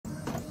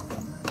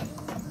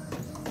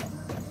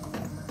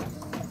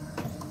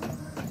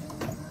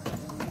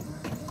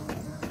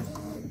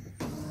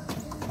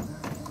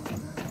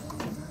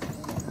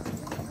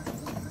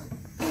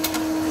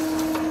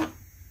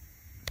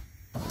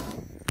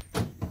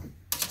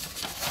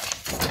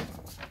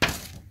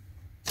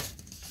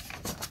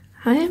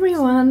Hi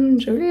everyone,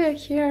 Julia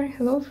here.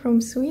 Hello from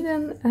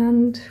Sweden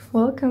and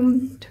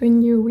welcome to a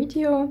new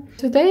video.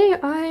 Today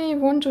I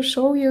want to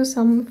show you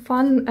some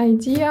fun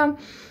idea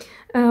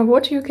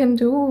what you can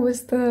do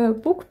with the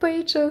book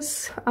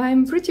pages.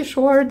 I'm pretty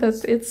sure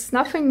that it's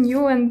nothing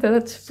new and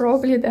that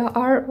probably there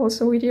are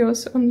also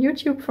videos on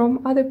YouTube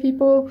from other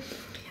people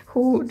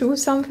who do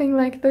something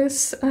like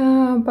this,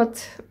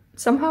 but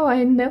somehow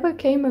I never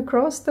came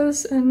across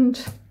this,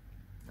 and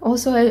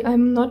also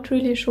I'm not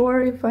really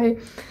sure if I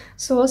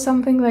saw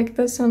something like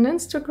this on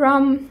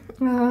Instagram.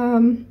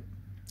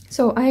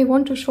 So I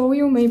want to show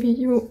you, maybe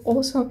you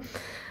also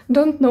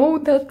don't know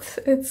that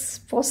it's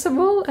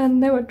possible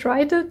and never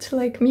tried it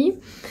like me.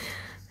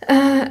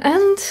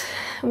 And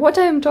what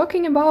I'm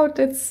talking about,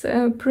 it's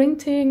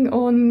printing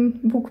on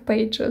book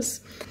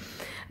pages.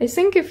 I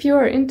think if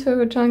you're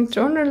into junk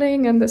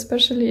journaling, and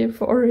especially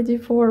if already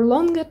for a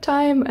longer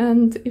time,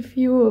 and if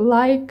you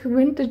like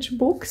vintage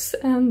books,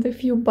 and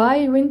if you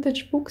buy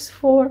vintage books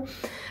for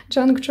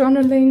junk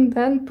journaling,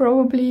 then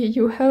probably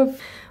you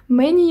have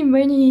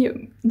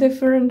many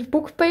different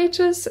book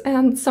pages,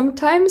 and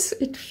sometimes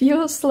it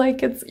feels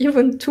like it's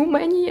even too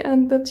many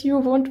and that you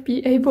won't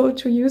be able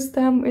to use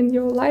them in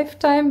your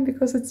lifetime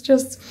because it's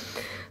just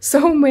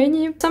so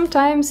many.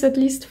 Sometimes, at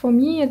least for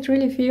me, it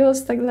really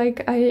feels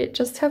like I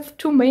just have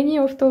too many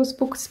of those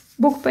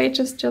book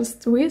pages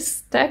just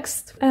with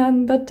text,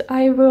 and that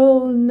I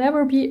will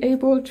never be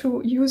able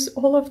to use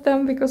all of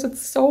them because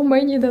it's so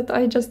many that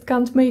I just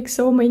can't make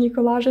so many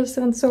collages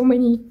and so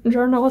many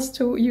journals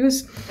to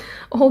use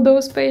all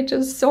those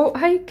pages. So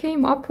I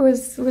came up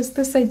with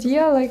this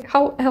idea, like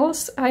how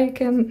else I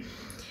can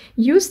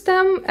use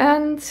them.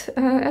 And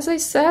as I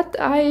said,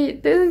 I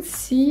didn't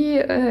see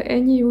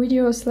any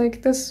videos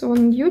like this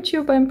on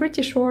YouTube. I'm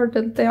pretty sure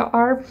that there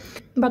are,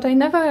 but I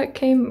never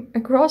came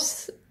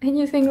across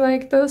anything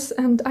like this,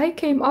 and I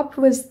came up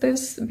with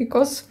this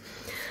because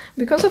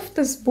of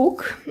this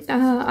book.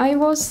 I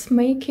was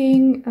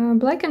making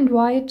black and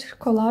white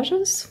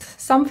collages.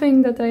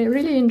 Something that I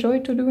really enjoy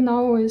to do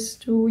now is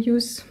to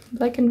use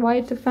black and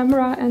white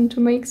ephemera and to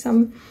make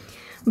some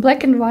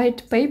black and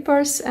white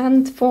papers.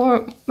 And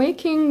for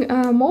making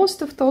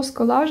most of those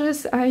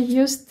collages, I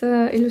used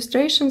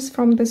illustrations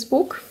from this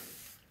book.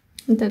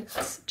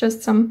 That's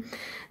just some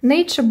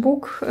nature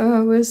book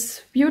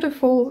with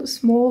beautiful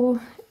small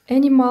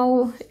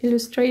animal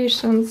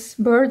illustrations,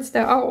 birds.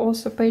 There are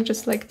also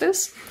pages like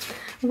this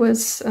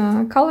with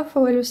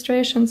colorful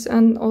illustrations,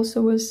 and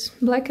also with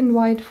black and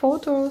white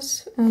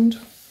photos and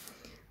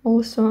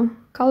also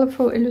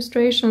colorful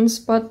illustrations,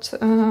 but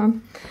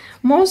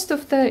most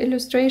of the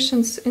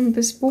illustrations in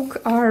this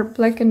book are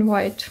black and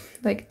white,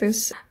 like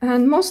this.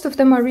 And most of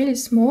them are really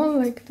small,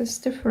 like this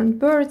different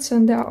birds,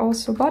 and there are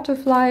also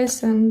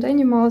butterflies and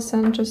animals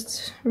and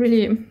just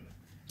really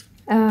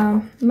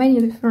many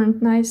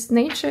different nice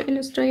nature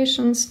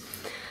illustrations.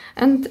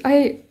 And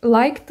I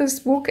liked this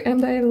book,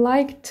 and I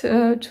liked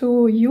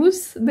to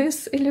use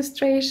these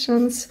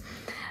illustrations.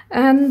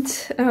 And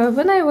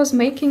when I was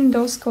making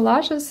those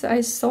collages,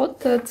 I thought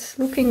that,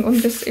 looking on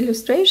these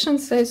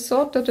illustrations, I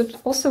thought that it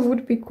also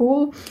would be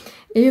cool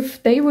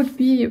if they would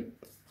be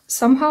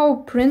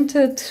somehow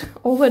printed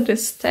over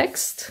this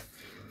text,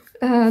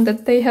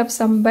 that they have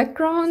some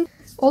background.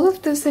 All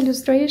of these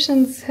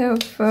illustrations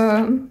have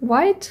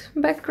white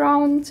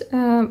background,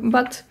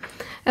 but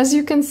as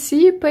you can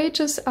see,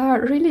 pages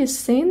are really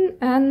thin,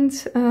 and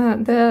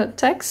the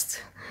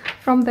text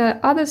from the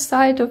other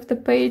side of the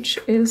page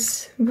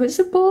is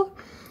visible,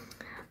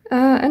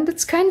 and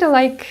it's kind of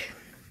like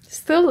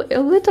still a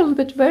little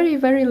bit,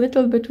 very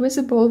little bit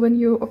visible when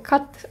you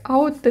cut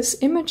out these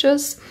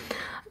images,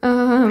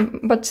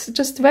 but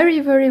just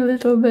very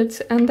little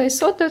bit. And I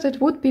thought that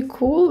it would be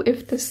cool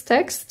if this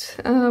text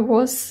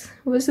was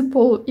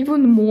visible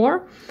even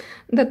more,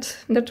 that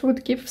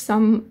would give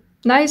some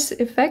nice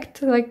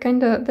effect, like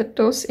kind of that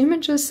those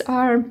images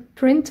are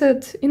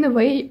printed in a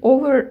way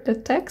over the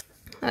text.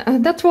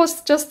 That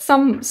was just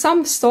some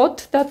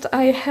thought that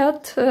I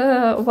had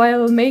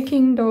while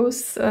making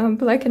those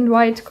black and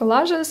white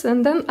collages,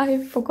 and then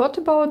I forgot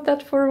about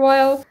that for a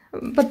while.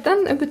 But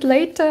then a bit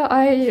later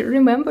I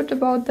remembered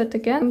about that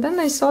again. And then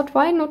I thought,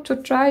 why not to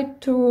try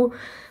to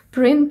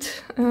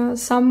print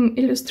some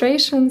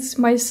illustrations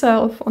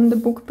myself on the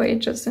book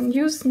pages and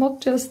use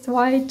not just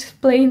white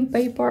plain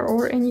paper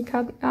or any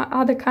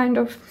other kind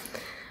of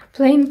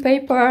plain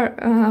paper,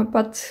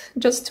 but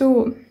just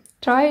to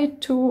try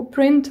to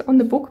print on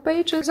the book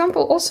pages. For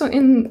example, also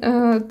in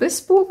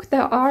this book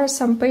there are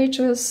some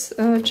pages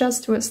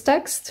just with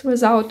text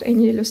without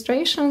any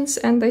illustrations,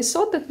 and I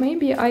thought that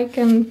maybe I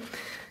can,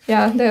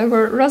 there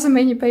were rather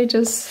many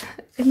pages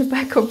in the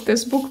back of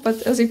this book,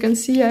 but as you can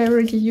see I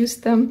already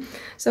used them.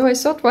 So I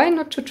thought, why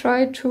not to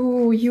try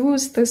to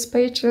use these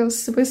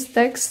pages with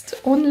text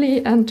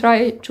only and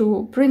try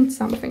to print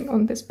something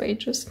on these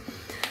pages.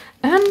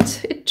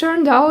 And it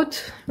turned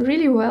out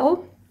really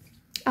well.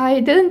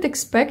 I didn't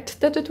expect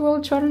that it will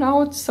turn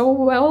out so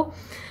well.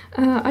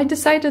 I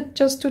decided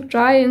just to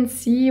try and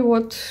see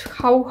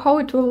how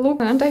it will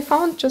look, and I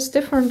found just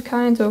different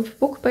kinds of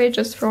book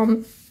pages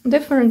from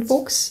different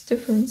books,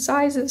 different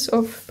sizes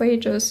of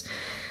pages,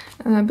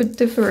 but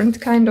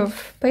different kind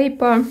of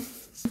paper,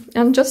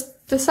 and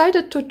just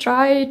decided to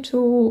try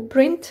to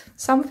print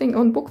something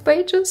on book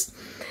pages.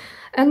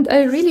 And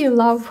I really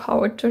love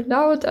how it turned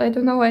out. I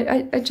don't know,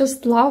 I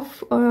just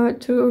love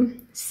to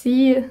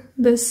see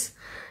this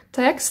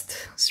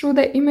text through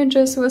the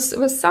images.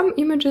 With some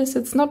images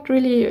it's not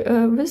really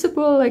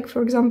visible, like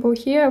for example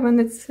here, when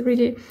it's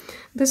really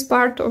this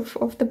part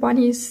of the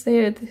bunny is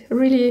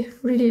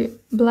really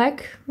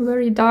black,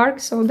 very dark,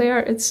 so there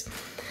it's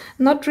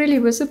not really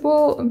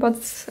visible,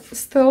 but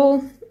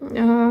still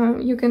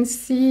you can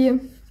see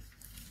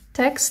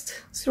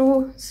text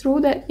through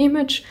the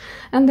image.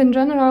 And in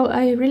general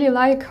I really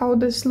like how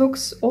this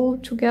looks all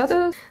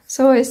together.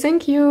 So I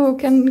think you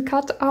can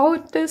cut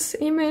out this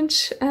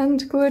image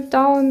and glue it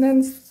down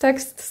and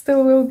text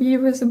still will be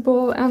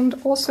visible, and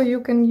also you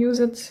can use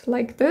it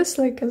like this,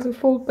 like as a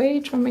full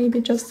page, or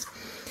maybe just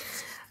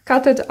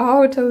cut it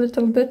out a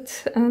little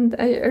bit. And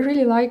I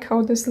really like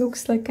how this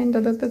looks, like kind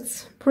of that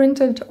it's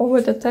printed over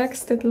the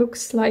text. It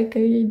looks like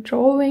a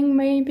drawing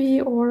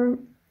maybe, or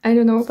I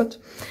don't know, but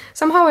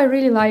somehow I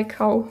really like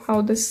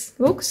how this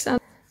looks. And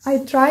I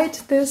tried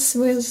this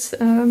with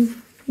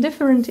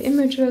different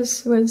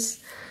images, with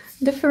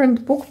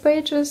different book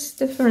pages,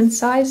 different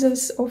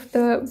sizes of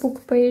the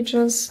book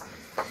pages.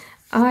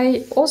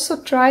 I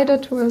also tried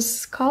it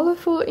with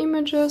colorful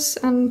images,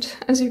 and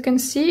as you can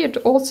see it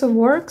also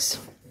works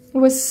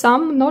with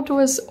some, not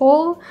with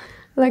all.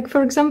 Like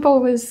for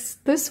example with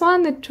this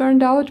one it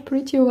turned out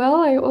pretty well.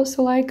 I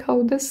also like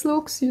how this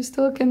looks, you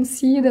still can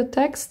see the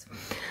text.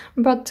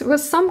 But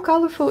with some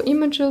colorful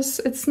images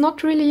it's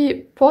not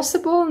really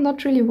possible,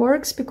 not really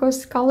works,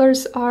 because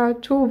colors are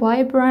too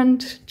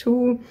vibrant,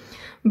 too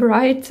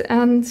bright,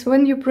 and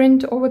when you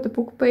print over the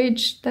book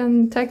page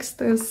then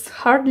text is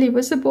hardly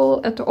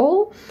visible at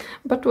all.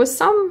 But with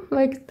some,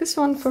 like this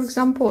one for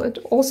example, it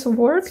also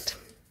worked.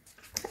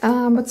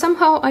 But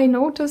somehow I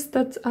noticed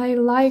that I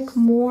like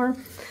more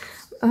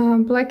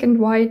black and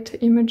white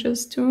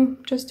images too,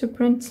 just to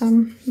print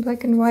some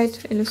black and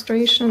white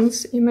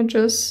illustrations,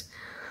 images.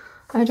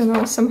 I don't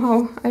know,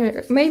 somehow,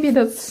 maybe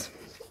that's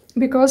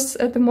because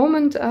at the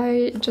moment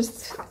I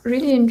just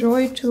really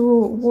enjoy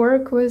to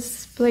work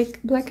with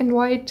black and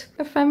white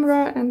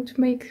ephemera and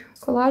make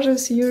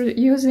collages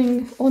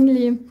using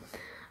only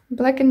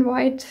black and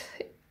white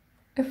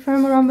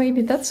ephemera.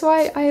 Maybe that's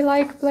why I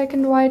like black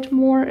and white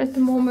more at the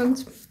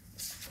moment.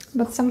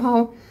 But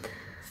somehow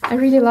I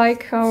really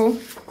like how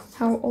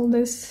all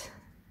these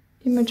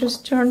images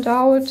turned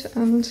out,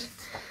 and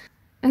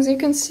as you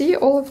can see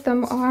all of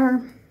them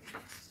are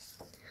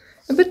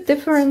a bit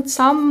different.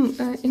 Some,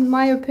 in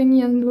my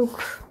opinion,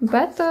 look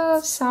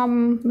better,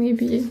 some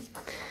maybe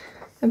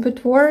a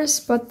bit worse,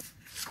 but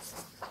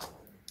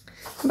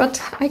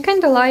I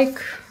kind of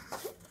like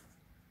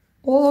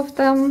all of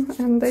them,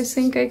 and I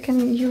think I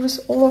can use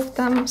all of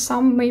them.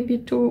 Some maybe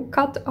to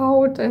cut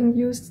out and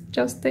use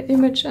just the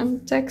image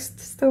and text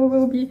still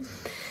will be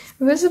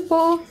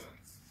visible.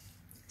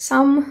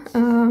 Some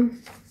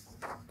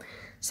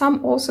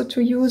also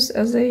to use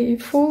as a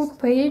full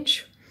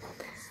page.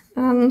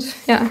 And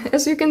yeah,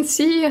 as you can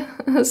see,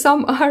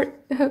 some are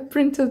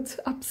printed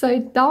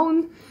upside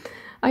down.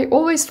 I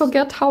always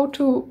forget how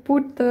to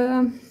put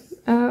the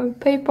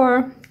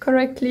paper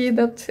correctly,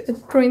 that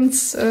it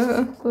prints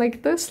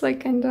like this,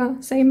 like in the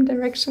same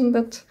direction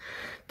that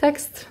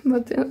text.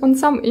 But on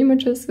some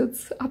images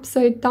it's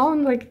upside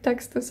down, like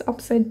text is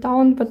upside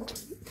down,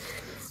 but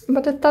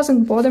it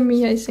doesn't bother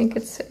me. I think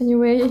it's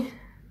anyway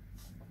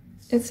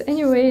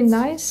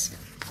nice.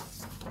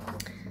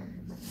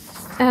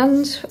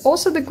 And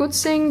also the good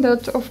thing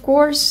that, of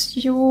course,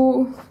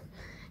 you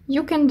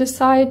can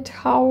decide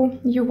how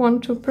you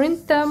want to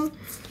print them.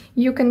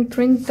 You can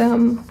print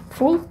them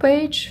full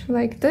page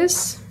like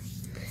this.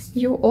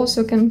 You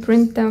also can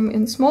print them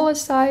in smaller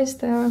size.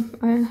 There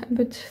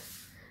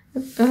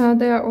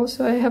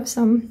also I have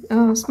some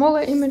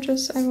smaller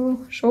images I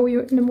will show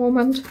you in a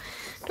moment.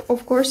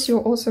 Of course, you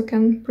also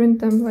can print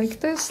them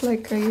like this,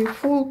 like a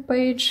full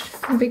page,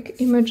 big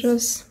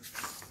images.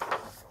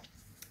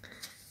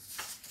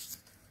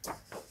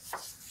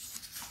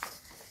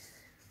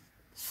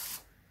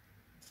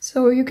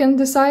 So you can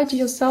decide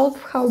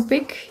yourself how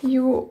big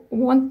you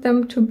want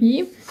them to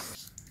be.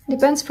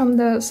 Depends from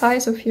the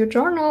size of your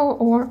journal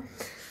or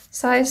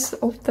size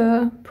of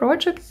the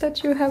project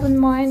that you have in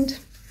mind.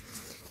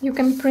 You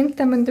can print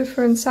them in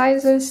different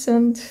sizes,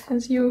 and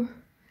as you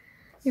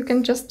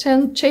can just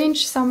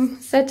change some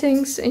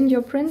settings in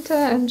your printer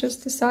and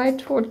just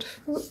decide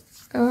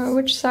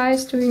which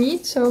size do you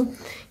need. So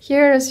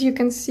here, as you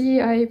can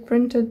see, I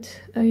printed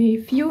a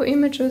few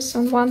images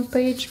on one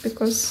page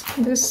because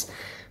this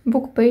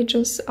book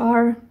pages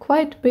are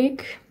quite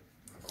big,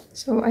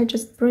 so I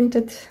just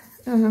printed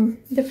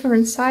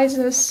different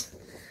sizes.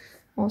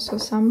 Also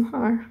some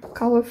are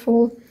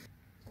colorful,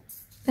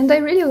 and I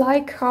really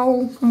like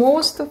how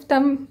most of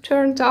them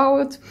turned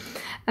out.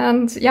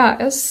 And yeah,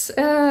 as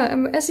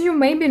you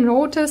maybe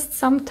noticed,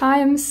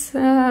 sometimes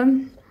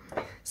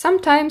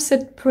sometimes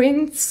it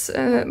prints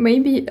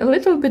maybe a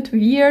little bit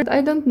weird.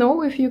 I don't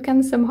know if you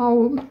can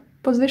somehow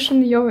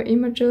position your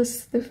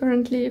images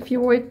differently if you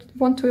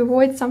want to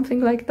avoid something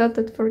like that.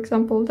 That, for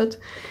example, that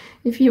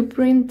if you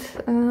print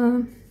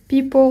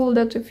people,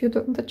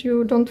 that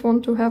you don't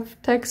want to have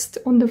text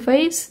on the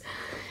face,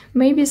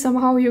 maybe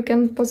somehow you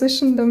can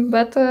position them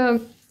better,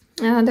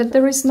 that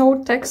there is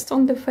no text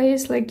on the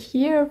face, like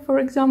here, for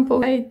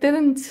example. I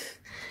didn't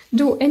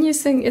do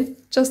anything,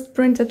 it just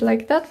printed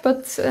like that,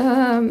 but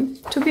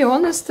to be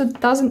honest, it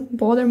doesn't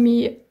bother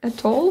me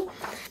at all.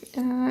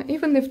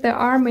 Even if there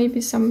are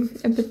maybe some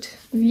a bit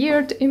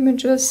weird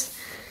images,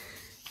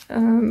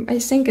 I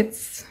think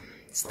it's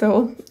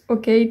still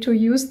okay to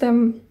use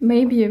them.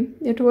 Maybe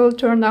it will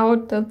turn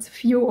out that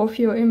few of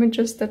your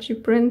images that you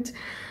print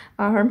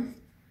are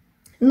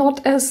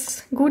not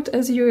as good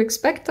as you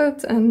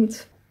expected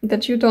and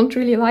that you don't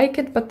really like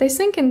it, but I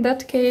think in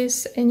that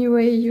case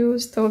anyway you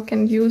still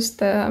can use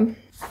the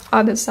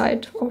other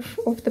side of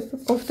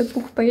the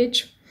book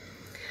page.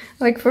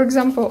 Like, for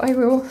example, I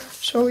will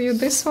show you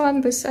this one.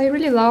 This, I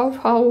really love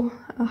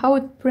how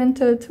it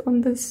printed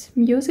on this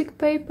music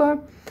paper.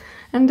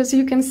 And as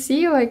you can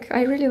see, like,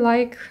 I really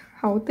like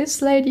how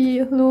this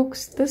lady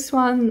looks, this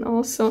one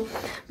also.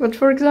 But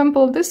for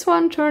example, this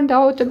one turned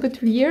out a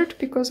bit weird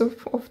because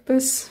of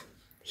this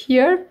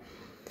here.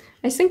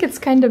 I think it's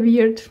kind of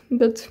weird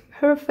that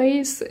her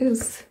face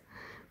is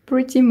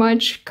pretty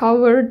much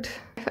covered.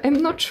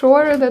 I'm not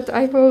sure that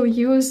I will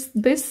use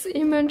this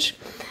image.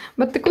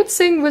 But the good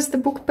thing with the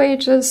book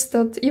page is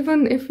that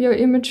even if your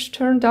image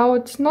turned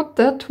out not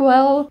that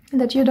well,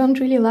 that you don't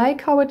really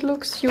like how it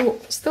looks, you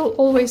still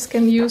always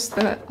can use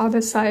the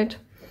other side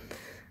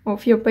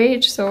of your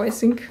page. So I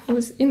think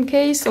in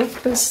case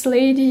of this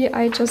lady,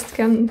 I just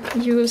can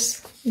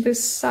use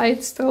this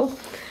side still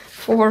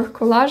for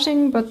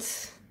collaging,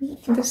 but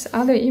these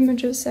other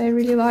images I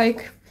really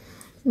like.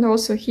 And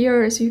also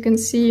here, as you can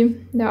see,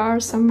 there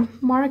are some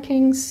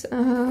markings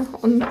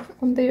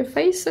on their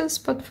faces,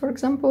 but for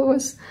example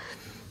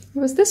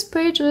with these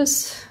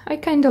pages, I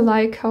kind of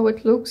like how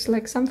it looks.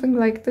 Like something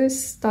like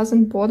this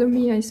doesn't bother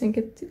me. I think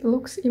it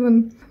looks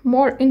even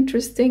more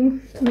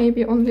interesting.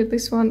 Maybe only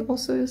this one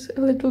also is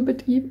a little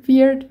bit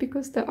weird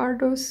because there are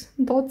those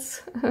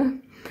dots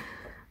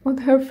on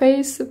her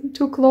face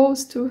too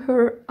close to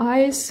her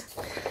eyes.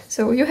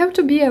 So you have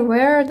to be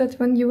aware that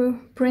when you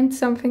print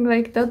something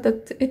like that,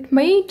 that it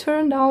may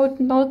turn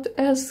out not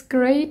as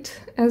great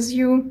as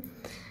you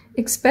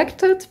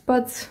expected,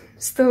 but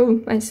still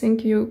I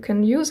think you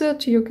can use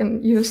it. You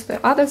can use the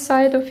other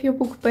side of your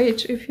book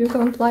page if you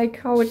don't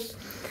like how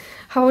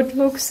it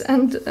looks.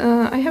 And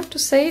I have to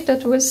say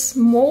that with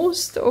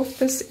most of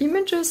these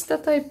images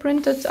that I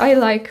printed, I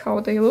like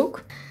how they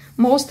look.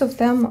 Most of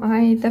them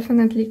I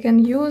definitely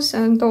can use,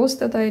 and those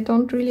that I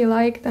don't really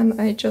like, then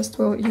I just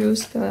will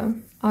use the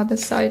other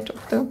side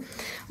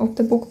of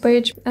the book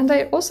page. And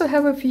I also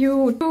have a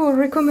few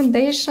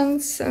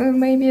recommendations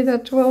maybe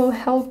that will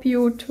help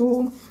you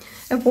to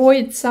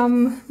avoid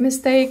some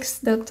mistakes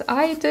that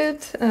I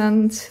did,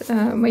 and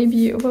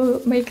maybe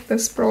will make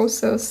this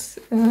process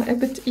a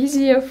bit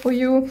easier for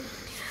you.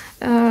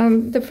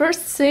 The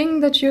first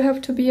thing that you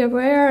have to be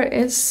aware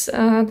is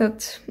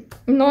that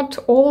not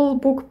all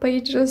book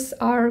pages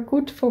are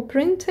good for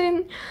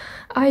printing.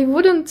 I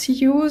wouldn't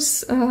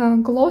use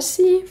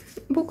glossy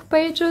book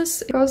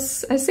pages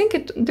because I think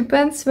it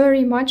depends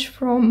very much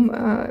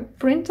from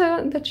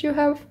printer that you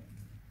have,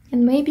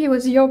 and maybe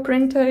with your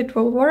printer it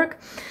will work,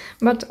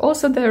 but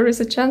also there is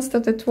a chance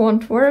that it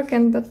won't work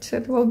and that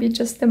it will be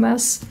just a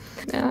mess.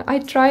 I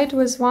tried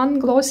with one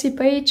glossy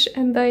page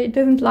and I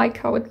didn't like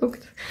how it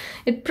looked.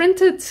 It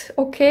printed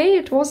okay,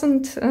 it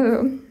wasn't,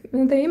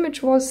 the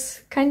image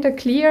was kind of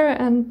clear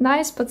and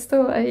nice, but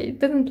still I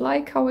didn't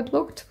like how it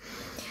looked.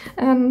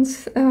 And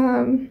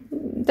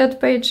that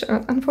page,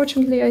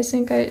 unfortunately, I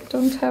think I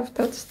don't have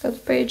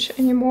that page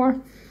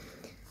anymore.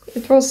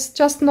 It was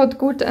just not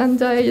good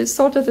and I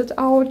sorted it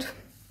out,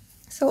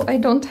 so I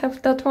don't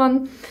have that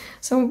one.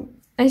 So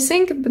I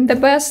think the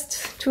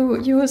best to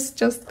use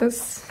just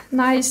this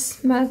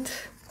nice matte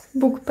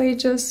book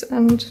pages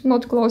and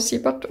not glossy.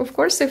 But of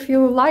course, if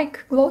you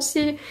like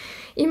glossy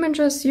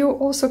images, you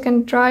also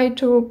can try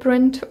to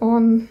print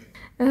on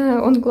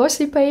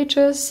glossy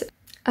pages.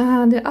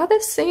 The other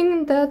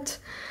thing that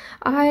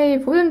I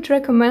wouldn't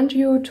recommend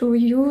you to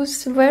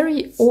use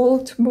very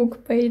old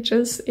book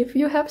pages. If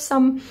you have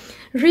some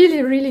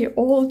really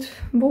old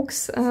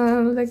books,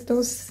 like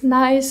those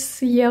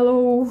nice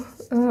yellow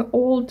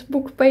old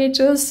book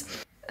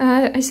pages,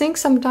 I think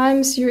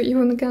sometimes you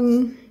even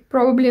can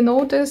probably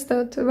notice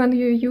that when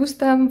you use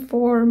them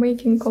for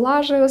making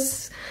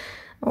collages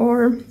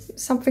or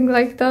something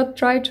like that,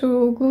 try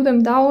to glue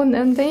them down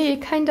and they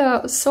kind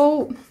of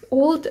so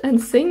old and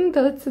thin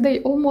that they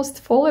almost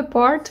fall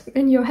apart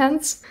in your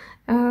hands.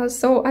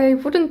 So I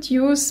wouldn't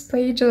use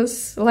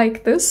pages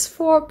like this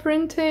for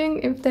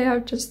printing if they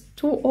are just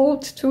too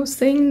old, too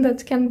thin,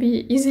 that can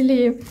be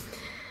easily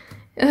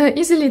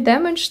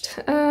damaged.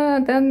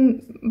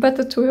 Then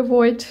better to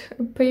avoid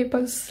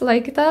papers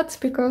like that,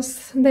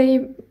 because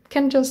they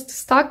can just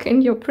stuck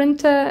in your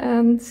printer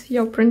and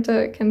your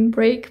printer can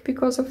break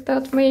because of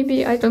that,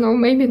 maybe. I don't know,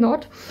 maybe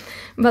not.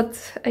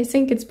 But I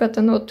think it's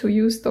better not to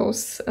use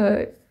those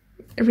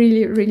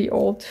really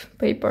old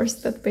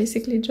papers that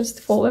basically just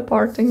fall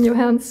apart in your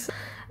hands.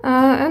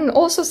 And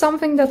also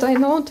something that I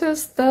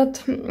noticed,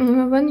 that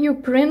when you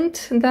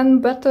print, then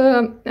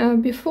better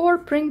before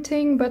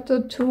printing,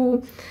 better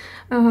to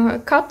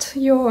cut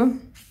your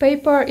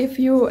paper if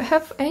you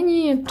have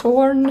any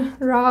torn,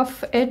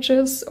 rough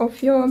edges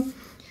of your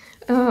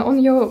on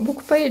your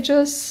book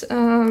pages.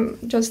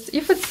 Just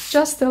if it's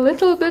just a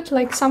little bit,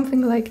 like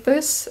something like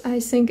this, I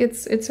think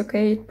it's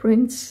okay, it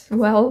prints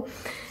well,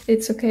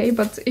 it's okay.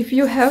 But if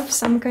you have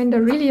some kind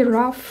of really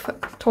rough,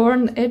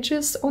 torn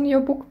edges on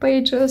your book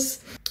pages,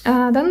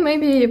 then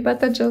maybe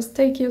better just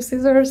take your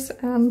scissors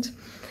and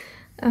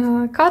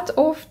cut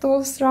off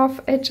those rough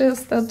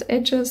edges, that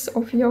edges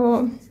of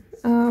your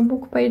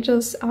book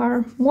pages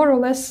are more or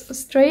less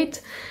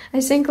straight.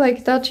 I think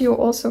like that you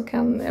also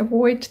can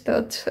avoid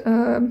that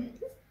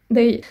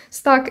they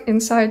stuck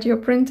inside your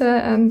printer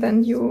and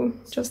then you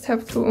just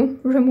have to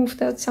remove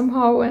that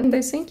somehow. And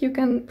I think you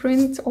can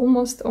print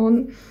almost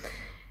on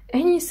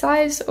any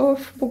size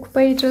of book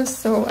pages.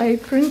 So I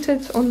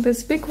printed on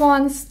these big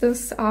ones.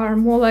 These are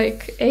more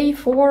like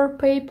A4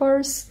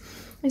 papers.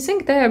 I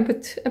think they're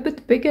a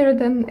bit bigger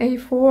than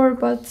A4,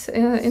 but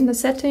in the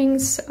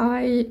settings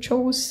I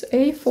chose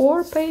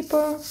A4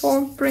 paper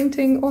for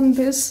printing on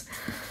this.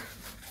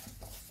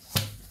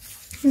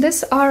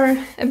 These are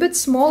a bit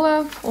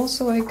smaller,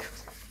 also like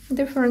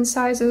different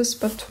sizes,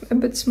 but a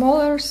bit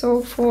smaller.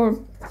 So for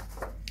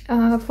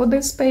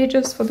these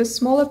pages, for the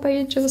smaller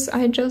pages,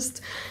 I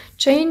just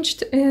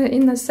changed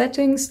in the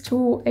settings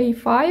to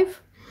A5.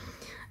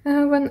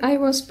 When I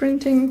was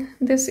printing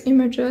these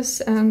images,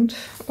 and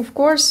of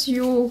course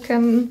you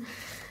can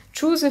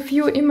choose a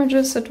few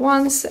images at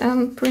once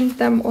and print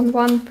them on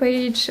one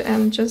page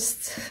and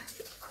just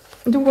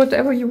do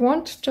whatever you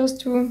want, just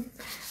to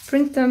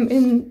print them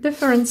in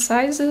different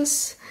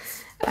sizes.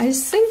 I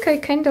think I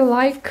kind of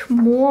like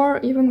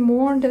even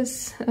more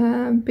this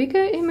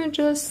bigger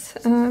images.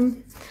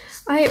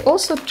 I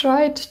also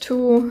tried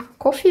to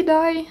coffee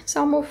dye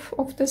some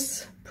of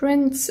these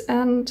prints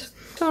and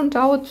turned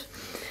out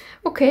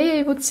okay,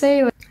 I would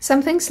say.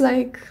 Some things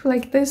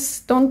like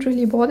this don't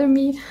really bother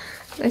me.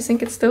 I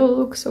think it still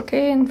looks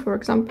okay. And for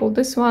example,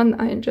 this one,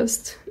 I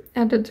just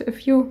added a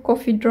few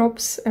coffee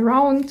drops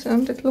around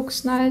and it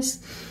looks nice.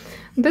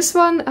 This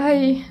one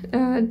I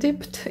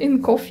dipped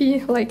in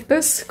coffee like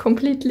this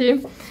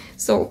completely.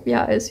 So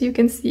yeah, as you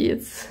can see,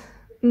 it's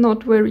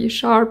not very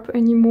sharp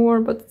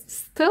anymore, but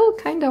still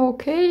kind of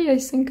okay. I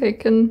think I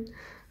can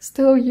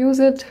still use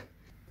it.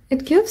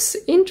 It gives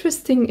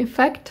interesting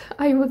effect,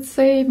 I would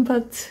say,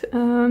 but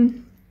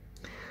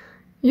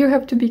you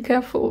have to be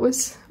careful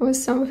with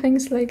some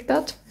things like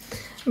that.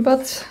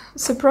 But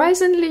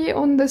surprisingly,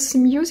 on this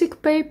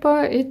music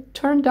paper, it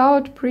turned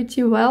out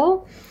pretty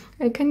well.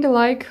 I kind of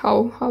like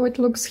how it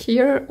looks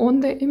here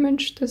on the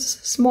image, these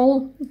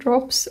small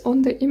drops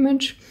on the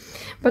image.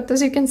 But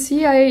as you can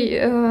see,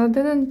 I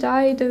didn't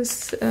dye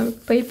these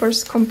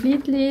papers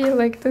completely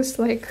like this,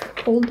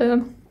 like all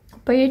the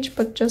page,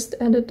 but just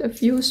added a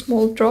few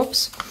small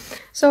drops.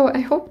 So I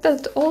hope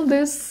that all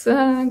this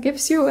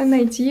gives you an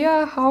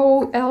idea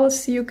how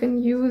else you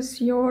can use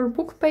your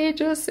book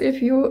pages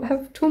if you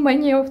have too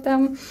many of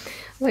them,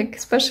 like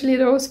especially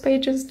those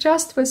pages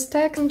just with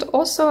text. And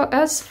also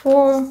as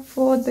for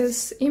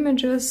these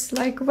images,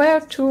 like where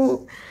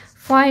to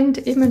find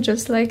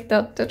images like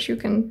that you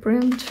can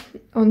print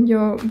on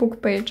your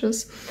book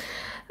pages.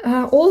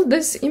 All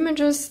these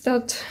images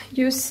that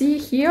you see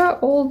here,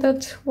 all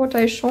that what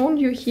I shown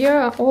you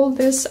here, all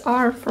this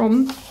are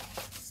from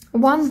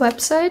one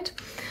website.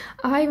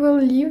 I will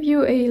leave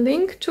you a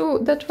link to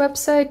that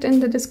website in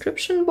the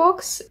description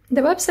box. The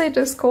website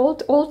is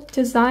called Old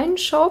Design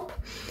Shop,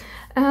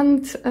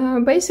 and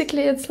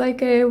basically it's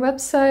like a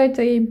website,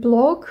 a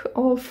blog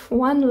of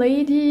one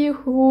lady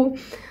who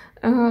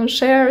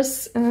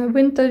shares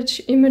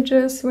vintage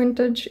images,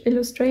 vintage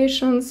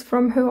illustrations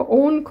from her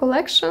own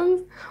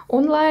collection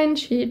online.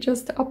 She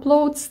just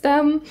uploads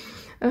them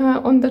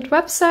on that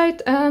website,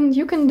 and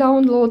you can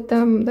download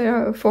them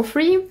there for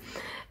free.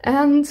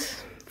 And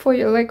for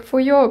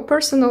your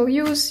personal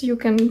use, you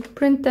can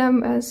print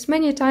them as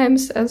many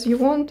times as you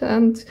want,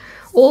 and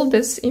all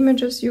these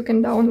images you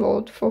can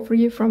download for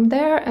free from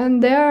there.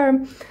 And there are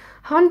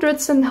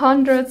hundreds and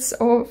hundreds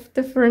of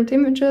different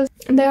images.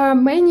 There are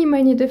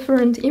many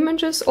different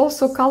images,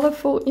 also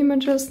colorful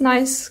images,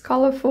 nice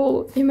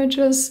colorful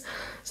images.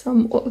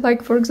 Some,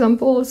 like for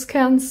example,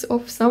 scans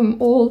of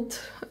some old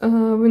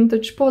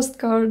vintage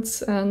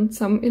postcards and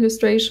some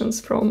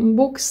illustrations from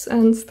books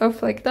and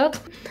stuff like that.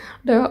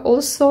 They're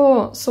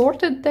also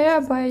sorted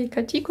there by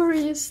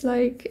categories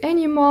like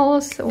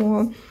animals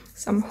or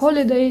some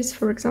holidays,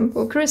 for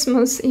example,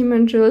 Christmas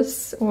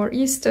images or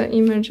Easter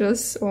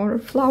images or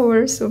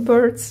flowers or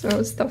birds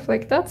or stuff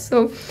like that.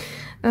 So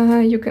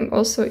you can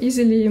also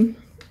easily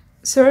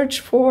search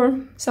for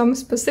some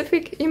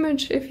specific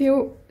image if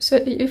you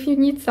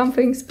need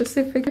something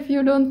specific. If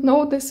you don't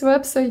know this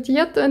website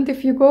yet, and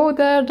if you go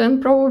there,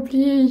 then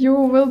probably you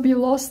will be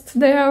lost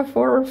there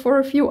for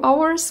a few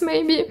hours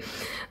maybe,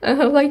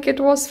 like it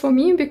was for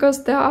me,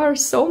 because there are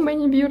so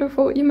many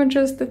beautiful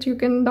images that you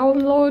can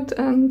download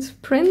and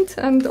print.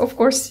 And of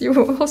course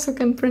you also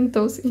can print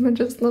those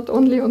images not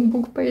only on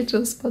book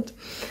pages, but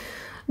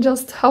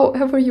just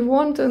however you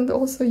want, and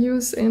also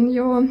use in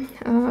your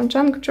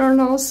junk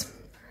journals.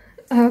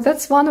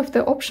 That's one of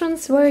the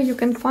options where you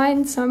can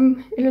find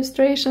some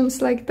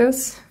illustrations like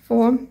this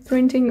for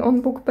printing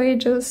on book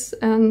pages.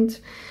 And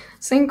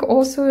think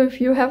also, if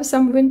you have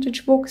some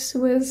vintage books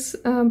with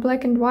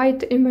black and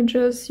white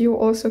images, you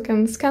also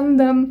can scan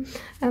them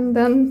and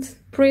then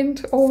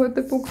print over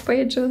the book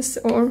pages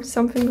or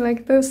something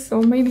like this.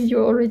 Or maybe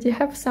you already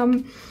have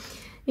some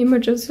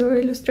images or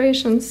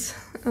illustrations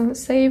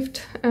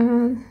saved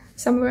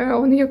somewhere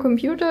on your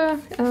computer,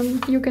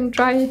 and you can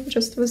try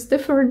just with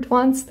different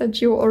ones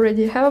that you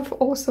already have.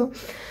 Also,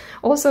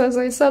 as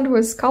I said,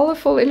 with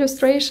colorful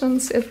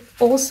illustrations it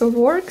also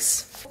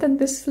works. That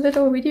this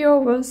little video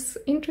was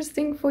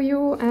interesting for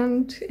you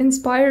and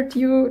inspired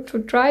you to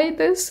try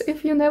this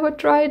if you never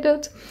tried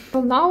it.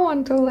 Well, now,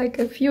 until like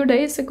a few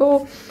days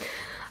ago,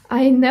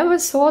 I never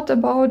thought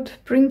about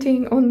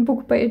printing on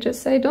book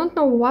pages. I don't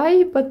know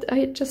why, but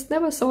I just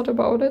never thought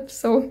about it.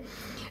 So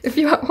if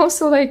you are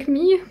also like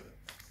me,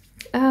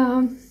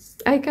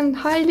 I can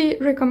highly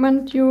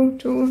recommend you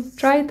to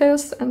try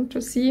this and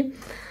to see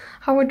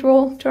how it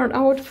will turn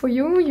out for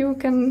you. You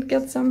can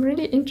get some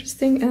really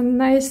interesting and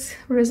nice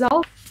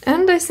results.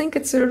 And I think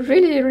it's a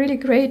really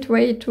great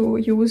way to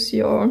use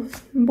your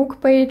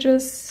book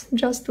pages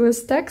just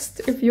with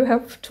text if you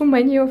have too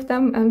many of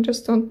them and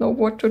just don't know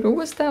what to do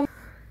with them.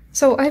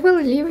 So I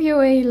will leave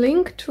you a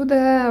link to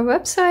the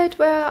website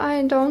where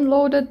I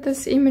downloaded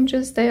these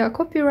images. They are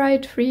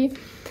copyright free.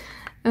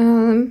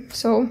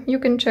 So you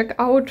can check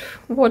out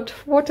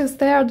what is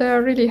there. There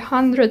are really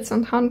hundreds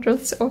and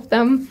hundreds of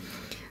them.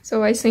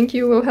 So I think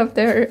you will have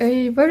there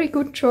a very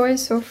good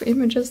choice of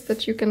images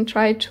that you can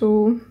try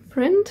to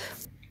print.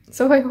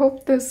 So I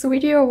hope this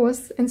video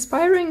was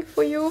inspiring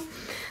for you,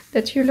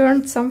 that you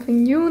learned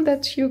something new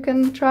that you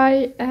can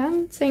try,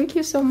 and thank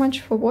you so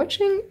much for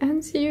watching,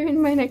 and see you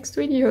in my next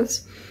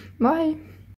videos. Bye!